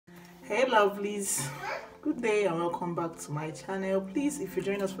Hey lovelies, good day and welcome back to my channel. Please, if you're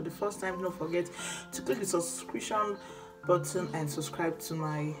joining us for the first time, don't forget to click the subscription button and subscribe to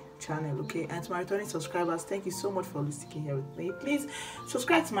my channel, okay? And to my returning subscribers, thank you so much for sticking here with me. Please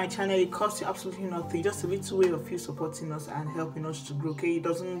subscribe to my channel. It costs you absolutely nothing, just a little way of you supporting us and helping us to grow, okay? It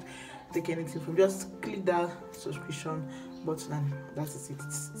doesn't take anything from, just click that subscription button and that's it.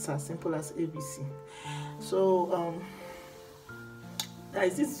 It's as simple as ABC. So there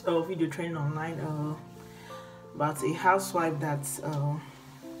is this video trending online about a housewife that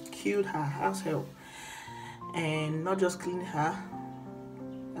killed her house help, and not just cleaned her,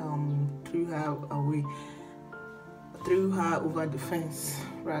 threw her away, threw her over the fence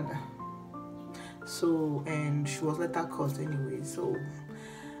rather. So, and she was later caught anyway. So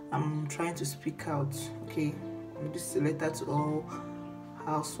I'm trying to speak out, okay? This is a letter to all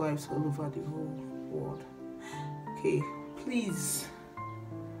housewives all over the whole world, okay? Please,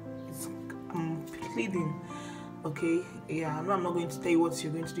 I'm pleading, okay? Yeah, I'm not going to tell you what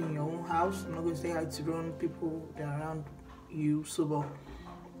you're going to do in your own house. I'm not going to tell you how to run people that are around you. So, but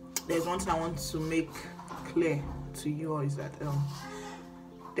there's one thing I want to make clear to you all is that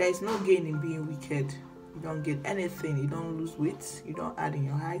there is no gain in being wicked. You don't get anything. You don't lose weight. You don't add in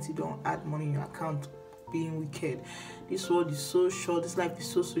your height. You don't add money in your account being wicked. This world is so short. This life is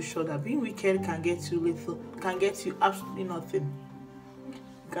so short that being wicked can get you little, can get you absolutely nothing.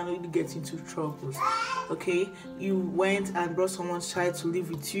 Can really get into troubles, okay? You went and brought someone's child to live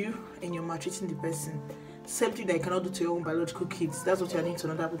with you and you're maltreating the person. Same thing that you cannot do to your own biological kids. That's what you're doing to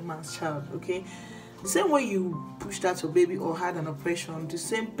another man's child, okay? The same way you pushed out your baby or had an operation, the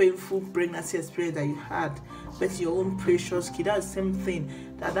same painful pregnancy experience that you had with your own precious kid, that's the same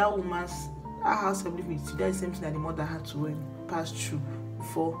thing that our house lived with you. That's the same thing that the mother had to pass through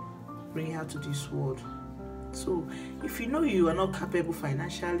before bringing her to this world. So if you know you are not capable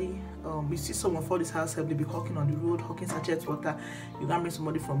financially, you see someone for this house help, they be hawking on the road, hawking sachet water, you can bring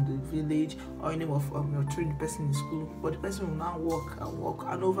somebody from the village or any of your training person in school, but the person will now walk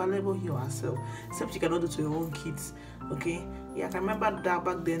and over label you herself, except you cannot do to your own kids, okay? Yeah, I can remember that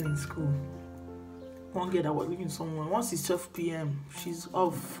back then in school. One girl that was living with someone, once it's 12 p.m, she's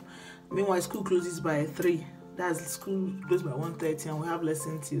off. Meanwhile, school closes by 3. That's school closes by 1:30 and we have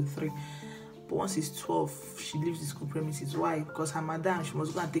lesson till 3. But once it's 12, she leaves the school premises. Why? Because her madam, she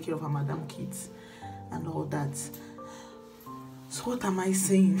must go and take care of her madam kids and all that. So what am I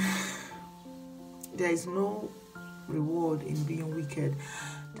saying? There is no reward in being wicked.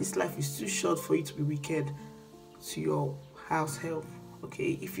 This life is too short for you to be wicked to your house help,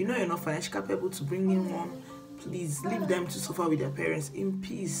 okay? If you know you're not financially capable to bring in one, please leave them to suffer with their parents in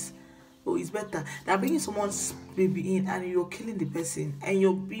peace. Oh, it's better than bringing someone's baby in and you're killing the person and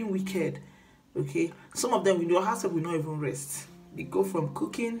you're being wicked. Okay, some of them in your house will not even rest. They go from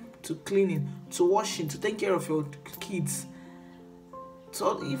cooking to cleaning to washing to taking care of your kids.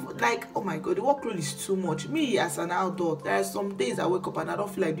 So if like, oh my god, the workload is too much. Me as an adult, there are some days I wake up and I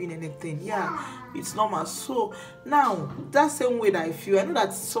don't feel like doing anything. Yeah, it's normal. So now that same way that I feel, I know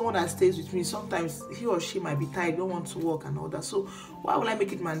that someone that stays with me, sometimes he or she might be tired, don't want to work and all that. So why would I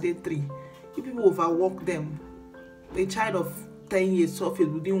make it mandatory? You people overwork them. A child of 10 years, 12 years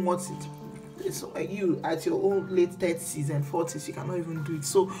wouldn't want it. So you at your own late 30s and 40s, you cannot even do it.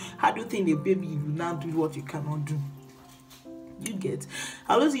 So how do you think the baby will now do what you cannot do? You get?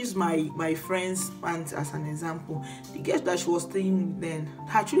 I always use my friend's aunt as an example. The girl that she was staying with then,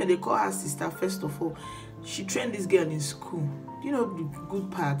 her children, they call her sister. First of all, she trained this girl in school. Do you know the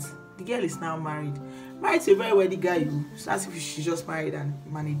good part? The girl is now married to a very wealthy guy. It's as if she just married and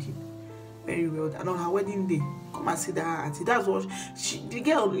managed him very well. And on her wedding day, come and see that her auntie. That's what the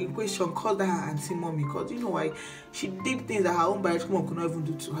girl in question called her auntie mommy, because you know why? She did things that her own biological mom could not even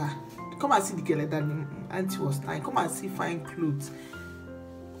do to her. Come and see the girl like that. Auntie was lying. Come and see fine clothes.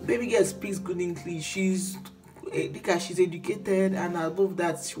 Baby girl speaks good English. She's educated, and above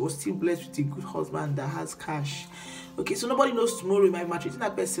that, she was still blessed with a good husband that has cash. Okay, so nobody knows tomorrow you might be maltreating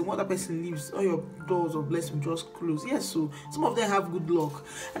that person. What that person leaves, all your doors of blessing just close. Yes, so some of them have good luck,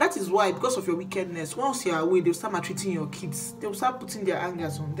 and that is why, because of your wickedness, once you are away, they'll start maltreating your kids. They'll start putting their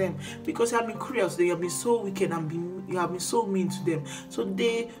angers on them because you have been cruel. They have been so wicked and you have been so mean to them. So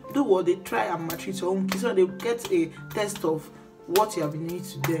they do what they try and maltreat your own kids, so they get a test of what you have been doing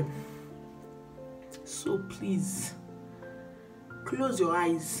to them. So please close your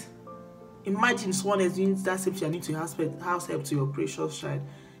eyes. Imagine someone is doing that same thing and need to house help to your precious child.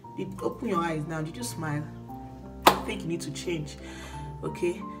 Open your eyes now. Did you smile? I think you need to change.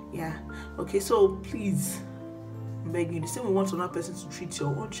 Okay? Yeah. Okay, so please, I'm begging you, the same way you want another person to treat your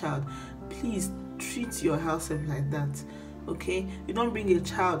own child, please treat your house help like that. Okay, you don't bring a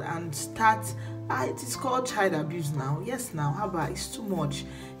child and start. It is called child abuse now. Yes, now, how about, it's too much.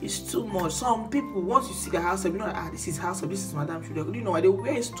 It's too much. Some people, once you see the house help, you know, this is house help, this is madam children. You know why they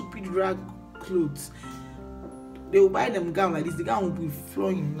wear stupid rag clothes? They will buy them gown like this. The gown will be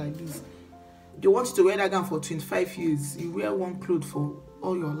flowing like this. They want you to wear that gown for 25 years. You wear one cloth for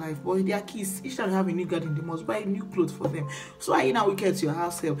all your life. But their kids, each time they have a new garden, they must buy new clothes for them. So are you now wicked to your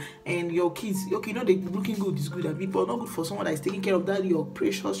house help and your kids? Okay, you know they looking good is good at me, but not good for someone that is taking care of that your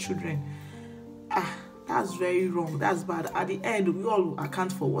precious children. That's very wrong. That's bad. At the end, we all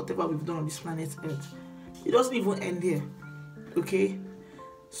account for whatever we've done on this planet Earth. It doesn't even end here. Okay?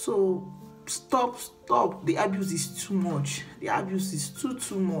 So stop. The abuse is too much. The abuse is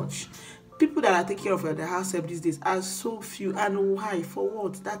too much. People that are taking care of their house help these days are so few. And why? For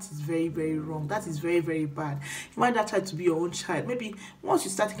what? That is very, very wrong. That is very, very bad. You want that child to be your own child. Maybe once you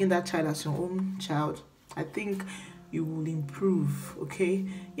start taking that child as your own child, I think you will improve. Okay?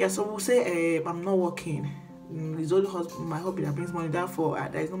 Yeah, so we'll say, I'm not working. It's only my hobby that brings money. Therefore,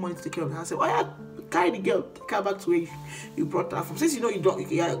 there is no money to take care of the house help. Oh yeah, carry the girl, take her back to where you brought her from. Since you know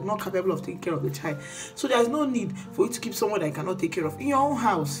you are not capable of taking care of the child, so there is no need for you to keep someone that you cannot take care of in your own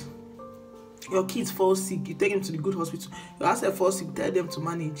house. Your kids fall sick, you take them to the good hospital. Your house help fall sick, tell them to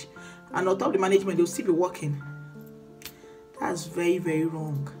manage, and on top of the management, they'll still be working. That's very, very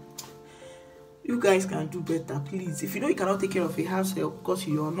wrong. You guys can do better, please. If you know you cannot take care of a house help because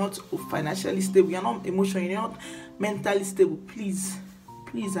you are not financially stable, you are not emotionally, you are not mentally stable, please,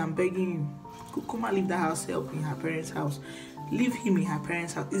 I'm begging you, come and leave that house help in her parents' house. Leave him in her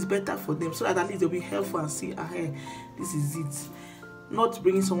parents' house. It's better for them, so that at least they'll be helpful and see, hey, this is it. Not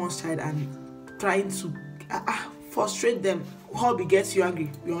bringing someone's child and trying to frustrate them. Hobby gets you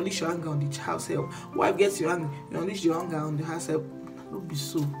angry, you unleash your anger on the house help. Wife gets you angry, you unleash your anger on the house help. Don't be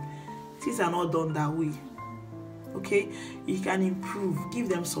so. Things are not done that way. Okay, you can improve. Give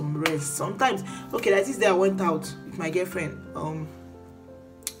them some rest. Sometimes, okay, like this day I went out with my girlfriend.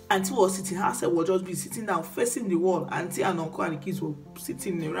 Auntie was sitting, herself was just be sitting down facing the wall. Auntie and uncle and the kids were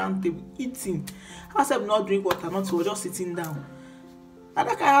sitting in a round table eating. Herself not drink water, not she was just sitting down. And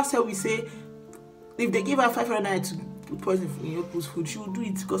that kind of herself we say, if they give her 500 naira to put poison in your people's food, she will do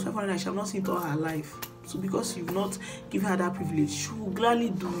it because 500 naira she have not seen it all her life. So because you've not given her that privilege, she will gladly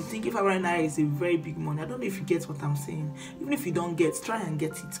do it. Thinking 500 naira is a very big money. I don't know if you get what I'm saying. Even if you don't get, try and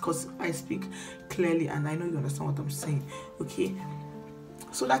get it because I speak clearly and I know you understand what I'm saying. Okay?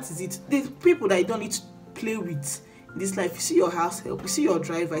 So that is it. The people that you don't need to play with in this life, you see your house help, you see your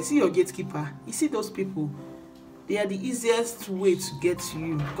driver, you see your gatekeeper, you see those people. They are the easiest way to get to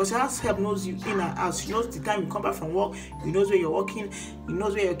you because your house help knows you in and out. She knows the time you come back from work, he knows where you're working, he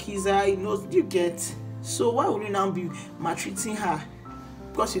knows where your keys are, he knows you get. So why would you now be maltreating her?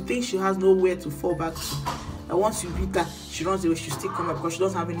 Because you think she has nowhere to fall back to. And once you beat her, she runs away, she'll still come back because she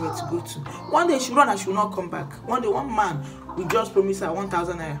doesn't have anywhere to go to. One day she'll run and she will not come back. One day one man will just promise her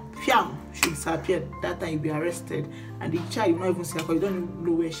 1,000 naira. Fiam, she'll disappear. That time you'll be arrested. And the child will not even see her because you don't even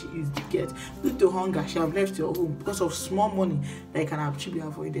know where she is. You get. Due to hunger, she have left your home because of small money that can actually be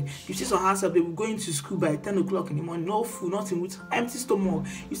avoided. You see some house help, they will go into school by 10 o'clock in the morning, no food, nothing, with empty stomach.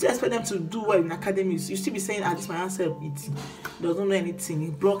 You still expect them to do well in academies. You still be saying, this my house help eating. Doesn't know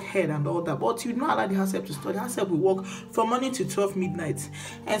anything, blockhead and all that. But you not allow the house help to study. The house help will work from morning to 12 midnight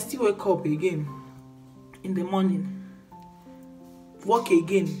and still wake up again in the morning. Work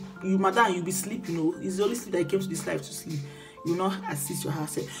again. You, madam, you'll be sleeping. You know, it's the only sleep that you came to this life to sleep. You will not assist your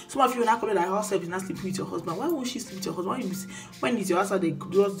house help. Some of you will not complain that your house help is not sleeping with your husband. Why won't she sleep with your husband? When is your house help? They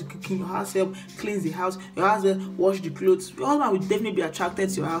do the cooking. Your house help cleans the house. Your house help wash the clothes. Your husband will definitely be attracted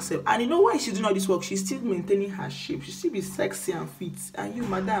to your house help. And you know why she's doing all this work? She's still maintaining her shape. She'll still be sexy and fit. And you,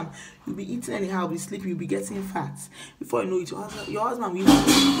 madam, you'll be eating anyhow, be sleeping, you'll be getting fat. Before you know it, your husband will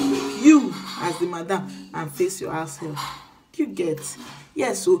leave you as the madam and face your house help. You get?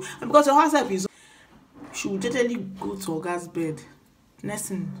 Yes, so and because your house help is, she will generally go to her guy's bed. Next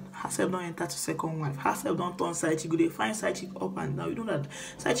thing, herself don't enter to second wife. Herself don't turn side chick. They find side chick up and down. You know that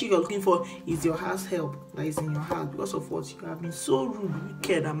side chick you're looking for is your house help that is in your house because of what you have been so rude,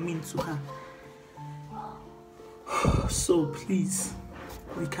 wicked, and mean to her. So please,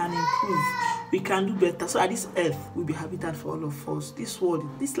 we can improve. We can do better. So at this earth will be habitat for all of us. This world,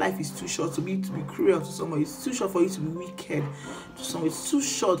 this life is too short to be cruel to someone. It's too short for you to be wicked to someone. It's too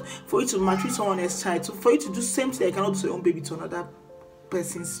short for you to maltreat someone else's child. So for you to do the same thing you cannot do to your own baby to another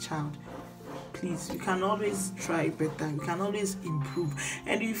person's child. Please, you can always try better. You can always improve.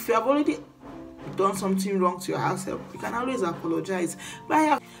 And if you have already done something wrong to your house help, you can always apologize.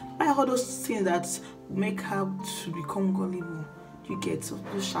 Buy all those things that make her to become gullible. You get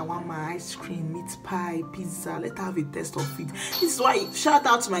shawarma, ice cream, meat pie, pizza. Let her have a taste of it. This is why, shout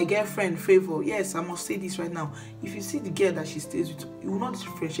out to my girlfriend Favor. Yes, I must say this right now. If you see the girl that she stays with, you will not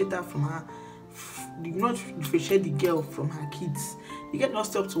differentiate her from her. You will not differentiate the girl from her kids. The girl not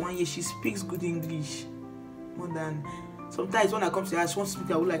stay up to 1 year. She speaks good English more than. Sometimes when I come to the house, she wants to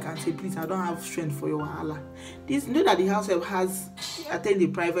speak, I would like and say, please, I don't have strength for your wahala. This, you know that the house help has attended the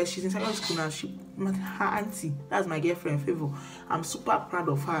private, she's in secondary school now. Her auntie, that's my girlfriend Favor. I'm super proud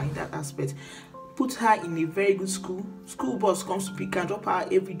of her in that aspect. Put her in a very good school. School bus comes to pick and drop her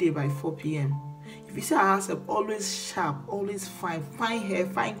every day by 4 p.m. If you see her house help, always sharp, always fine hair,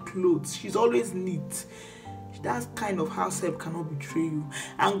 fine clothes. She's always neat. That kind of house help cannot betray you,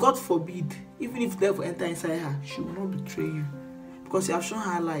 and God forbid, even if the devil enter inside her, she will not betray you, because you have shown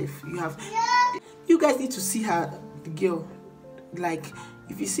her life. You guys need to see her, the girl. Like,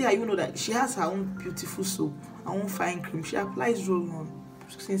 if you see her, you know that she has her own beautiful soap, her own fine cream. She applies roll-on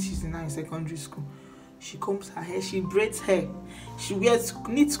since she's in secondary school. She combs her hair, she braids hair, she wears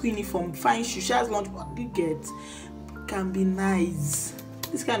neat school uniform, fine shoes. She has lunch. You get, can be nice.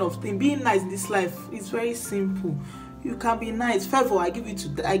 This kind of thing, being nice in this life is very simple. You can be nice. Favor, I give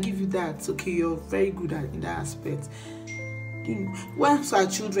you that. Okay, you're very good in that aspect. Once our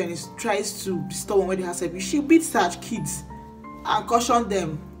children tries to be stubborn when they have sex, she beats her kids and caution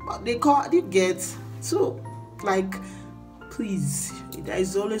them. They get so, like, please, there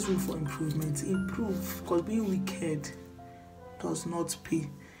is always room for improvement. Improve, because being wicked does not pay.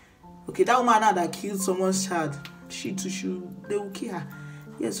 Okay, that woman now that killed someone's child, they will kill her.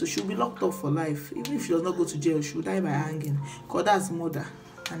 Yes, so she'll be locked up for life. Even if she does not go to jail, she'll die by hanging. Because that's murder.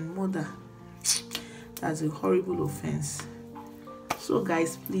 And murder, that's a horrible offense. So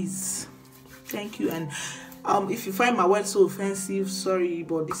guys, please, thank you. And if you find my words so offensive, sorry,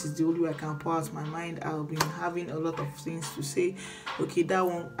 but this is the only way I can pour out my mind. I've been having a lot of things to say. Okay, that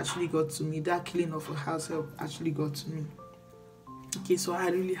one actually got to me. That killing of a house help actually got to me. Okay, so I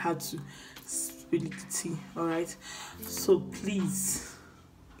really had to spill the tea. All right, so please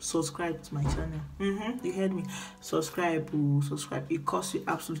subscribe to my channel. You heard me. Subscribe. It costs you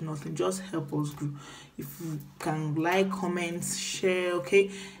absolutely nothing. Just help us grow. If you can like, comment, share, okay,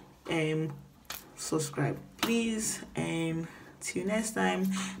 subscribe, please. Till next time,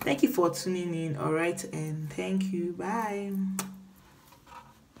 thank you for tuning in. All right, and thank you. Bye.